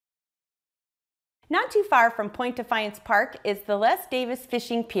Not too far from Point Defiance Park is the Les Davis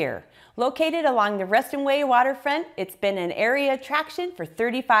Fishing Pier. Located along the Reston Way waterfront, it's been an area attraction for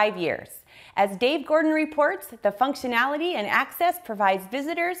 35 years. As Dave Gordon reports, the functionality and access provides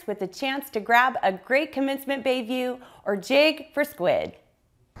visitors with a chance to grab a great commencement bay view or jig for squid.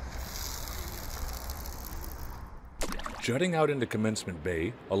 Jutting out into Commencement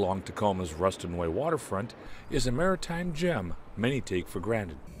Bay, along Tacoma's Reston Way waterfront, is a maritime gem many take for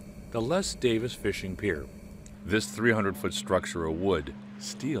granted, the Les Davis Fishing Pier. This 300-foot structure of wood,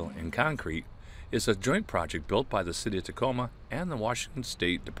 steel, and concrete is a joint project built by the City of Tacoma and the Washington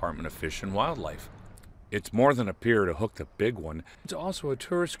State Department of Fish and Wildlife. It's more than a pier to hook the big one. It's also a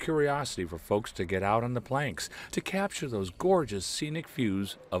tourist curiosity for folks to get out on the planks to capture those gorgeous scenic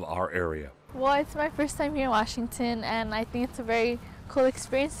views of our area. Well, it's my first time here in Washington, and I think it's a very cool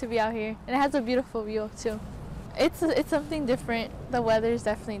experience to be out here. And it has a beautiful view, too. It's something different. The weather is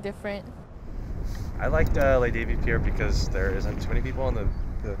definitely different. I liked Les Davis Pier because there isn't too many people and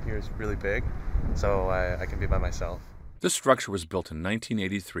the pier is really big, so I can be by myself. This structure was built in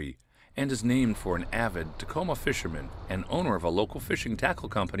 1983 and is named for an avid Tacoma fisherman and owner of a local fishing tackle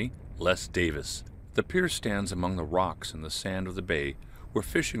company, Les Davis. The pier stands among the rocks and the sand of the bay, where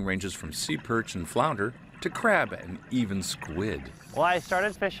fishing ranges from sea perch and flounder to crab and even squid. Well, I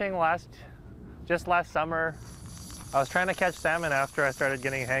started fishing just last summer. I was trying to catch salmon after I started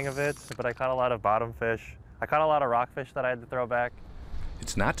getting a hang of it, but I caught a lot of bottom fish. I caught a lot of rockfish that I had to throw back.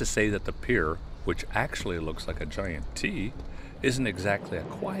 It's not to say that the pier, which actually looks like a giant T, isn't exactly a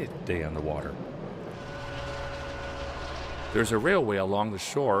quiet day on the water. There's a railway along the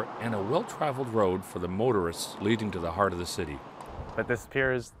shore and a well-traveled road for the motorists leading to the heart of the city. But this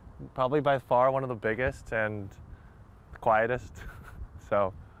pier is probably by far one of the biggest and the quietest,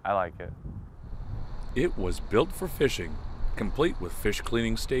 so I like it. It was built for fishing, complete with fish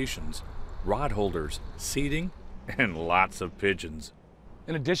cleaning stations, rod holders, seating, and lots of pigeons.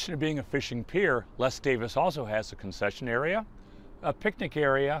 In addition to being a fishing pier, Les Davis also has a concession area, a picnic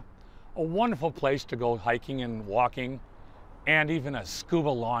area, a wonderful place to go hiking and walking, and even a scuba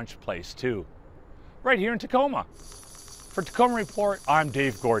launch place too. Right here in Tacoma. For Tacoma Report, I'm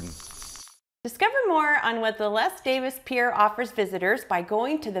Dave Gordon. Discover more on what the Les Davis Pier offers visitors by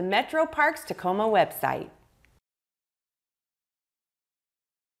going to the Metro Parks Tacoma website.